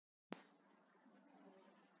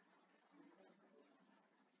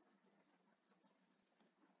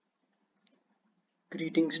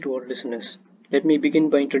Greetings to all listeners. Let me begin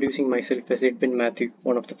by introducing myself as Edwin Matthew,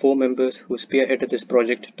 one of the four members who spearheaded this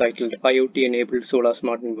project titled IoT Enabled Solar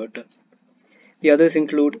Smart Inverter. The others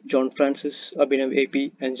include John Francis, Abhinav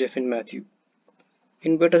AP, and Jeffin Matthew.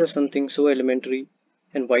 Inverters are something so elementary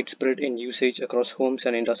and widespread in usage across homes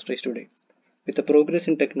and industries today. With the progress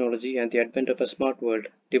in technology and the advent of a smart world,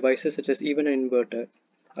 devices such as even an inverter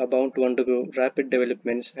are bound to undergo rapid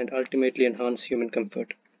developments and ultimately enhance human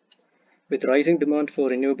comfort. With rising demand for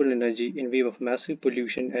renewable energy in view of massive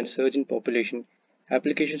pollution and surge in population,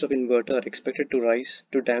 applications of inverter are expected to rise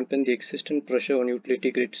to dampen the existing pressure on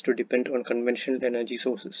utility grids to depend on conventional energy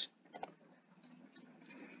sources.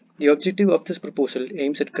 The objective of this proposal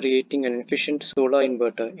aims at creating an efficient solar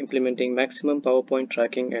inverter implementing maximum power point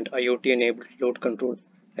tracking and IoT-enabled load control,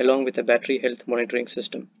 along with a battery health monitoring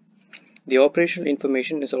system. The operational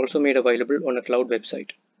information is also made available on a cloud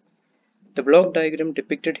website. The block diagram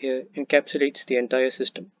depicted here encapsulates the entire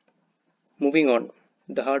system. Moving on,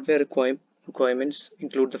 the hardware requirements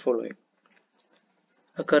include the following.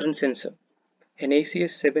 A current sensor. An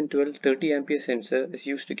ACS 712 30 ampere sensor is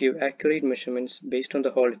used to give accurate measurements based on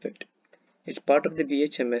the Hall effect. It's part of the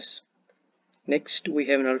BHMS. Next, we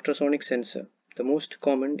have an ultrasonic sensor. The most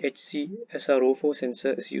common HC-SR04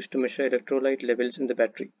 sensor is used to measure electrolyte levels in the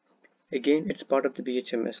battery. Again, it's part of the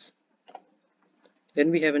BHMS. Then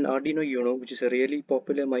we have an Arduino Uno, which is a really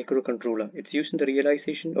popular microcontroller. It's used in the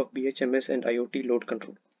realization of BHMS and IoT load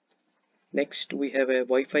control. Next, we have a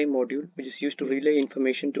Wi-Fi module, which is used to relay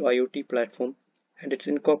information to IoT platform, and it's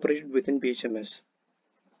incorporated within BHMS.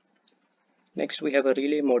 Next, we have a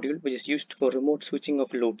relay module, which is used for remote switching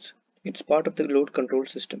of loads. It's part of the load control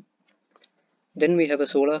system. Then we have a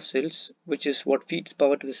solar cells, which is what feeds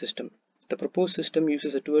power to the system. The proposed system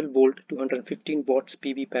uses a 12-volt 215 watts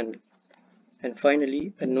PV panel. And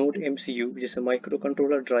finally, a node MCU, which is a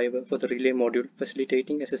microcontroller driver for the relay module,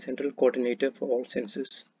 facilitating as a central coordinator for all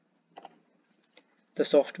sensors. The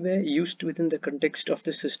software used within the context of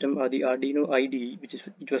this system are the Arduino IDE,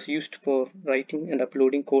 which was used for writing and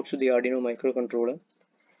uploading codes to the Arduino microcontroller,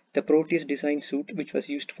 the Proteus design suite, which was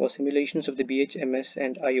used for simulations of the BHMS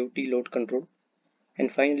and IoT load control,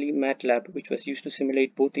 and finally Matlab, which was used to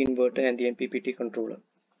simulate both the inverter and the MPPT controller.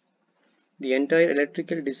 The entire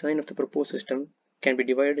electrical design of the proposed system can be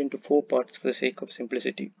divided into four parts for the sake of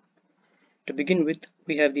simplicity. To begin with,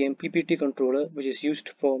 we have the MPPT controller, which is used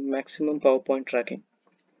for maximum power point tracking.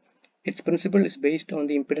 Its principle is based on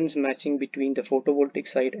the impedance matching between the photovoltaic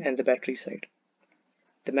side and the battery side.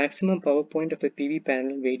 The maximum power point of a PV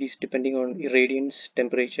panel varies depending on irradiance,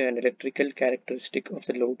 temperature, and electrical characteristic of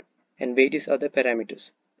the load, and various other parameters.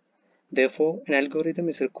 Therefore, an algorithm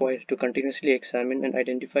is required to continuously examine and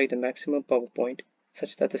identify the maximum power point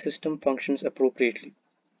such that the system functions appropriately.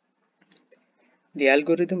 The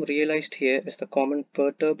algorithm realized here is the common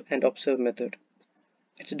perturb and observe method.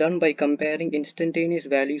 It's done by comparing instantaneous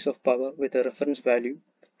values of power with a reference value,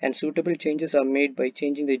 and suitable changes are made by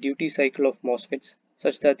changing the duty cycle of MOSFETs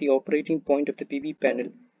such that the operating point of the PV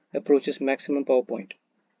panel approaches maximum power point.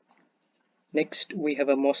 Next, we have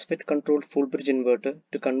a MOSFET-controlled full-bridge inverter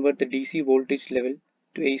to convert the DC voltage level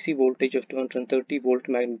to AC voltage of 230 volt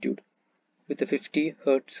magnitude with a 50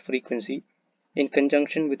 Hz frequency in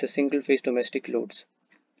conjunction with the single-phase domestic loads.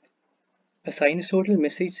 A sinusoidal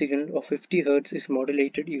message signal of 50 Hz is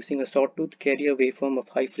modulated using a sawtooth carrier waveform of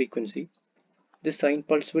high frequency. This sine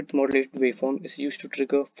pulse width modulated waveform is used to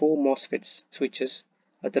trigger 4 MOSFET switches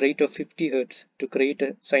at the rate of 50 Hz to create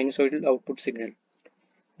a sinusoidal output signal.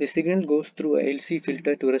 The signal goes through a LC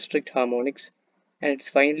filter to restrict harmonics, and it's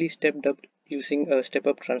finally stepped up using a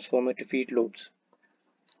step-up transformer to feed loads.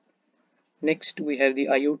 Next, we have the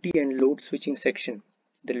IoT and load switching section.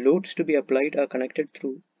 The loads to be applied are connected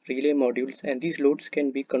through relay modules, and these loads can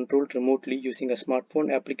be controlled remotely using a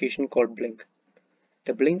smartphone application called Blink.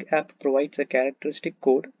 The Blink app provides a characteristic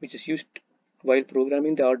code which is used while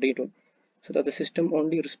programming the Arduino so that the system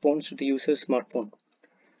only responds to the user's smartphone.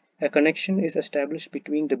 A connection is established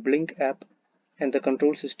between the Blink app and the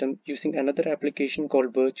control system using another application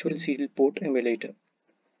called Virtual Serial Port Emulator.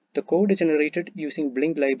 The code is generated using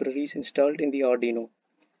Blink libraries installed in the Arduino.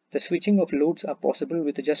 The switching of loads are possible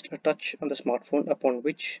with just a touch on the smartphone, upon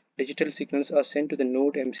which digital signals are sent to the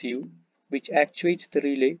node MCU, which actuates the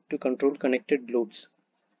relay to control connected loads.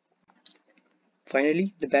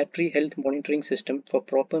 Finally, the battery health monitoring system for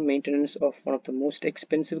proper maintenance of one of the most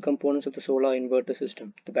expensive components of the solar inverter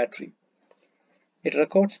system, the battery. It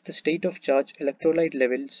records the state of charge, electrolyte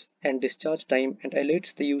levels, and discharge time, and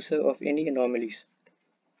alerts the user of any anomalies.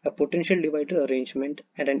 A potential divider arrangement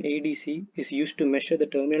and an ADC is used to measure the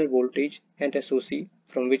terminal voltage and SOC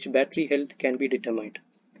from which battery health can be determined.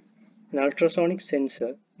 An ultrasonic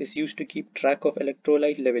sensor is used to keep track of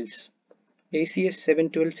electrolyte levels. ACS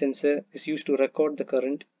 712 sensor is used to record the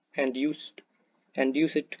current and use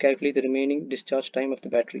it to calculate the remaining discharge time of the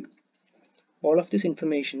battery. All of this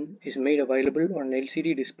information is made available on an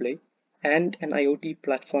LCD display and an IoT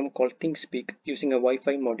platform called ThinkSpeak using a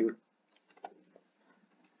Wi-Fi module.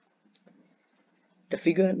 The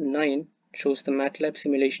figure 9 shows the Matlab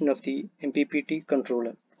simulation of the MPPT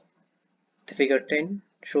controller. The figure 10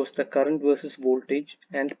 shows the current versus voltage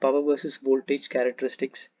and power versus voltage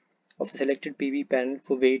characteristics of the selected PV panel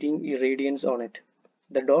for varying irradiance on it.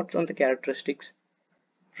 The dots on the characteristics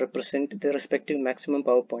represent the respective maximum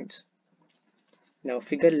power points. Now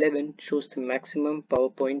figure 11 shows the maximum power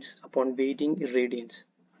points upon varying irradiance.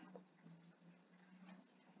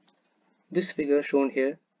 This figure shown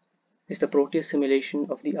here is the Proteus simulation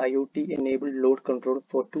of the IoT enabled load control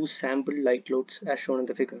for two sample light loads as shown in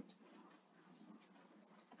the figure.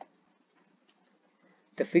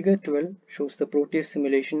 The figure 12 shows the Proteus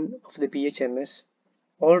simulation of the PHMS.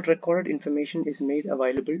 All recorded information is made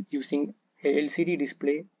available using a LCD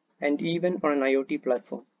display and even on an IoT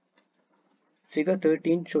platform. Figure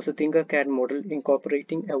 13 shows the Tinkercad model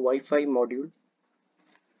incorporating a Wi-Fi module,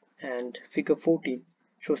 and figure 14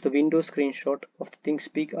 shows the Windows screenshot of the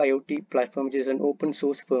ThinkSpeak IoT platform, which is an open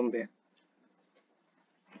source firmware.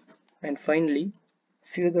 And finally,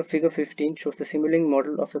 figure 15 shows the simulating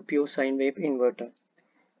model of a pure sine wave inverter.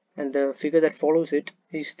 And the figure that follows it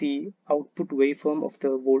is the output waveform of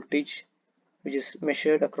the voltage which is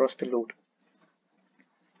measured across the load.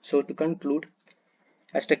 So to conclude,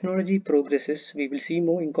 as technology progresses, we will see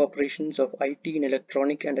more incorporations of IT in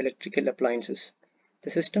electronic and electrical appliances. The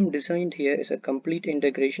system designed here is a complete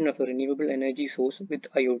integration of a renewable energy source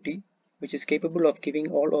with IoT, which is capable of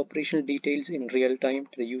giving all operational details in real time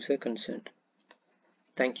to the user concerned.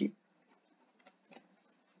 Thank you.